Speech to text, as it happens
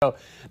So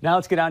now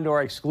let's get on to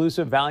our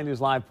exclusive Valley News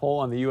Live poll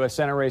on the U.S.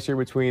 Senate race here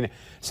between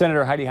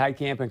Senator Heidi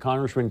Heitkamp and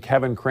Congressman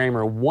Kevin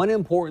Cramer. One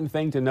important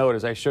thing to note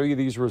as I show you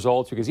these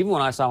results, because even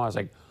when I saw them, I was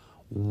like,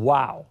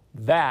 wow,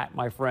 that,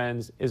 my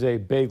friends, is a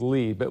big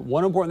lead. But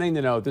one important thing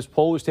to note, this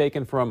poll was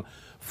taken from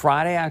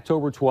Friday,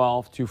 October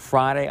 12th to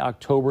Friday,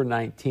 October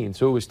 19th.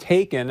 So it was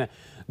taken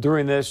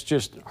during this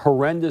just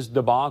horrendous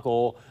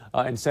debacle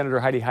in Senator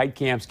Heidi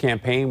Heitkamp's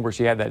campaign, where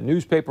she had that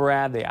newspaper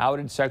ad. They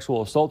outed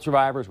sexual assault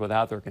survivors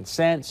without their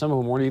consent. Some of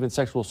them weren't even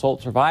sexual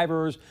assault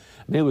survivors.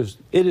 I mean,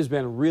 it has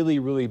been really,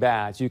 really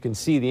bad. So you can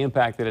see the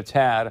impact that it's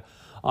had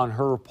on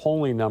her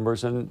polling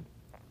numbers. And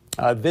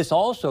this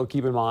also,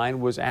 keep in mind,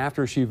 was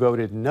after she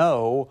voted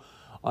no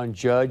on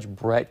Judge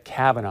Brett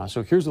Kavanaugh.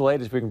 So here's the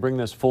latest. If we can bring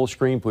this full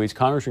screen, please.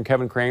 Congressman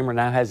Kevin Cramer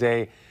now has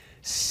a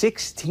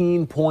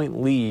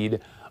 16-point lead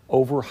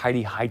over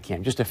Heidi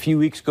Heitkamp. Just a few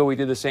weeks ago, we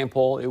did the same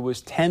poll. It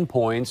was 10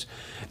 points.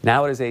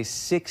 Now it is a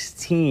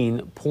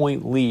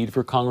 16-point lead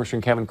for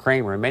Congressman Kevin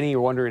Cramer. And many are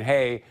wondering,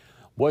 hey,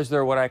 was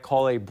there what I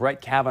call a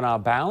Brett Kavanaugh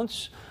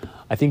bounce?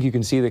 I think you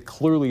can see that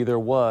clearly there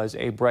was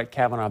a Brett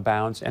Kavanaugh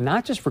bounce, and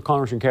not just for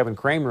Congressman Kevin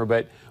Cramer,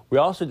 but we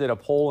also did a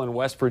poll in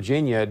West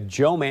Virginia.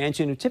 Joe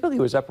Manchin, who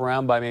typically was up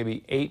around by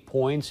maybe 8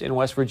 points in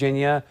West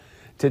Virginia,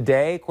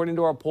 today, according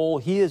to our poll,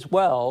 he as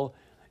well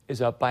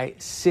is up by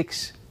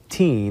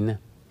 16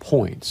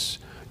 points.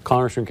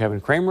 Congressman Kevin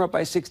Cramer up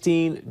by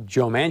 16,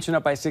 Joe Manchin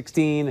up by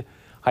 16.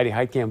 Heidi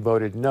Heitkamp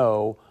voted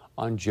no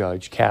on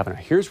Judge Kavanaugh.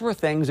 Here's where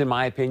things, in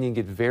my opinion,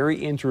 get very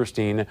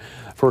interesting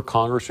for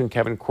Congressman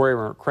Kevin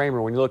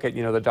Cramer. When you look at,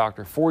 the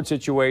Dr. Ford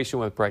situation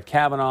with Brett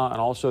Kavanaugh and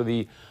also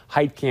the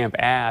Heitkamp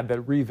ad that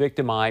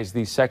re-victimized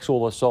the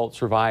sexual assault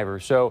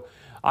survivors. So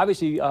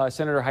obviously,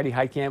 Senator Heidi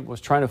Heitkamp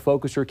was trying to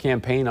focus her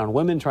campaign on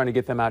women, trying to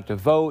get them out to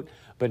vote.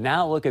 But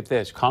now look at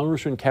this.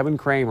 Congressman Kevin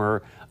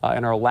Cramer,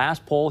 in our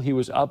last poll, he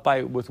was up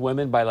with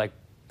women by like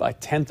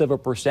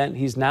 0.1%.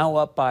 He's now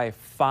up by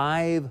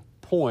 5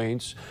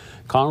 points.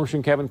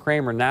 Congressman Kevin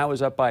Cramer now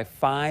is up by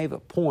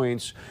 5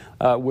 points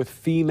with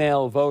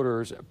female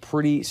voters.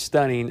 Pretty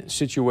stunning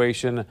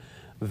situation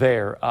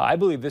there. I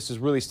believe this is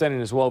really stunning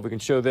as well. If we can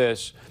show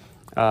this.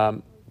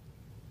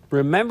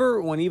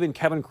 Remember when even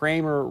Kevin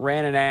Cramer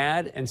ran an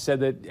ad and said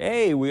that,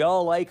 hey, we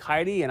all like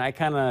Heidi, and I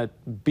kind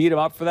of beat him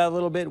up for that a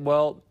little bit?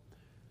 Well,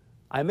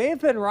 I may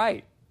have been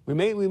right. We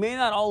may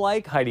not all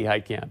like Heidi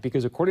Heitkamp,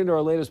 because according to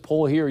our latest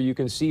poll here, you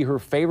can see her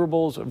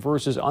favorables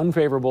versus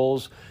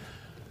unfavorables.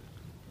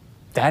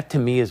 That to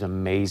me is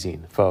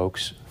amazing,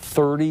 folks.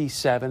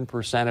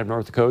 37% of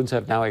North Dakotans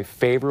have now a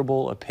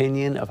favorable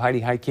opinion of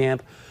Heidi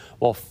Heitkamp,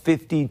 while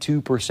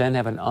 52%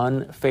 have an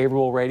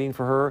unfavorable rating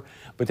for her.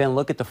 But then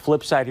look at the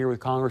flip side here with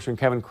Congressman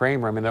Kevin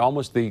Cramer. I mean, they're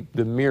almost the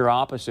mere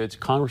opposites.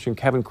 Congressman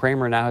Kevin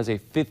Cramer now has a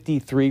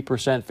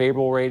 53%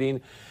 favorable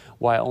rating,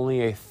 while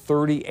only a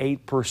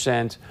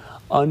 38%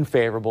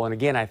 unfavorable. And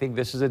again, I think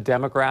this is a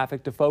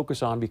demographic to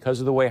focus on because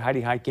of the way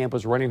Heidi Heitkamp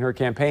was running her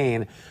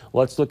campaign.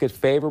 Let's look at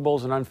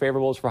favorables and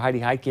unfavorables for Heidi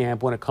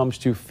Heitkamp when it comes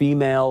to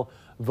female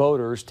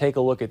voters. Take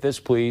a look at this,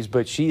 please.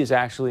 But she is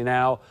actually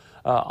now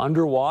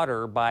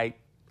underwater by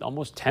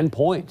almost 10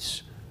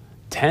 points.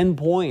 10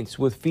 points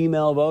with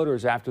female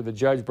voters after the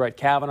Judge Brett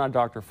Kavanaugh,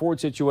 Dr.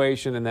 Ford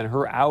situation, and then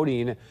her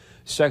outing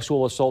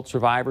sexual assault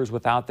survivors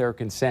without their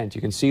consent.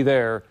 You can see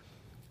there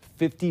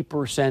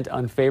 50%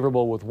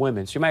 unfavorable with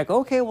women. So you might go,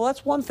 okay, well,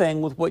 that's one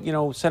thing with what,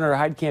 Senator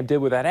Heitkamp did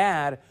with that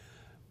ad.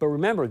 But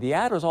remember, the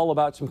ad was all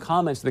about some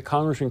comments that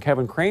Congressman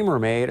Kevin Cramer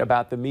made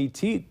about the Me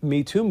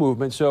Too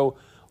movement. So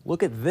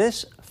look at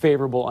this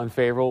favorable,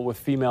 unfavorable with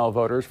female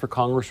voters for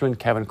Congressman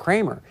Kevin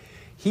Cramer.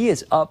 He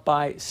is up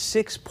by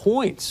 6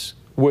 points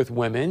with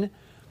women.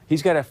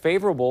 He's got a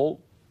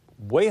favorable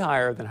way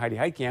higher than Heidi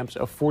Heitkamp's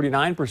of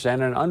 49%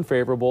 and an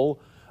unfavorable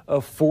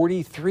of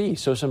 43.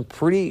 So some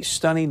pretty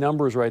stunning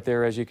numbers right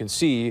there, as you can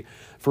see,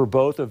 for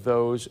both of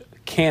those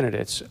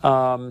candidates.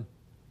 I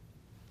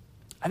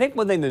think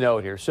one thing to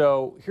note here.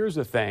 So here's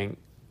the thing.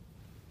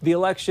 The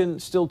election,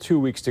 still 2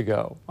 weeks to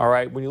go. All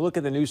right. When you look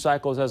at the news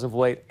cycles as of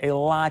late, a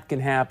lot can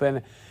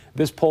happen.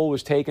 This poll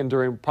was taken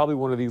during probably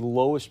one of the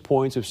lowest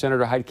points of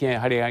Senator Heidi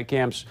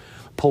Heitkamp's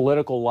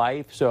political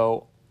life.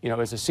 So,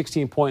 it's a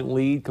 16-point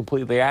lead,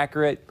 completely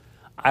accurate.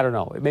 I don't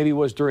know. Maybe it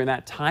was during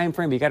that time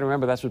frame. But you got to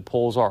remember, that's what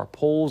polls are.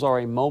 Polls are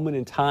a moment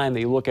in time that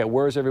you look at,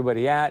 where's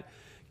everybody at?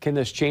 Can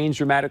this change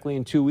dramatically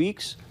in 2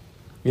 weeks?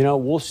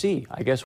 We'll see. I guess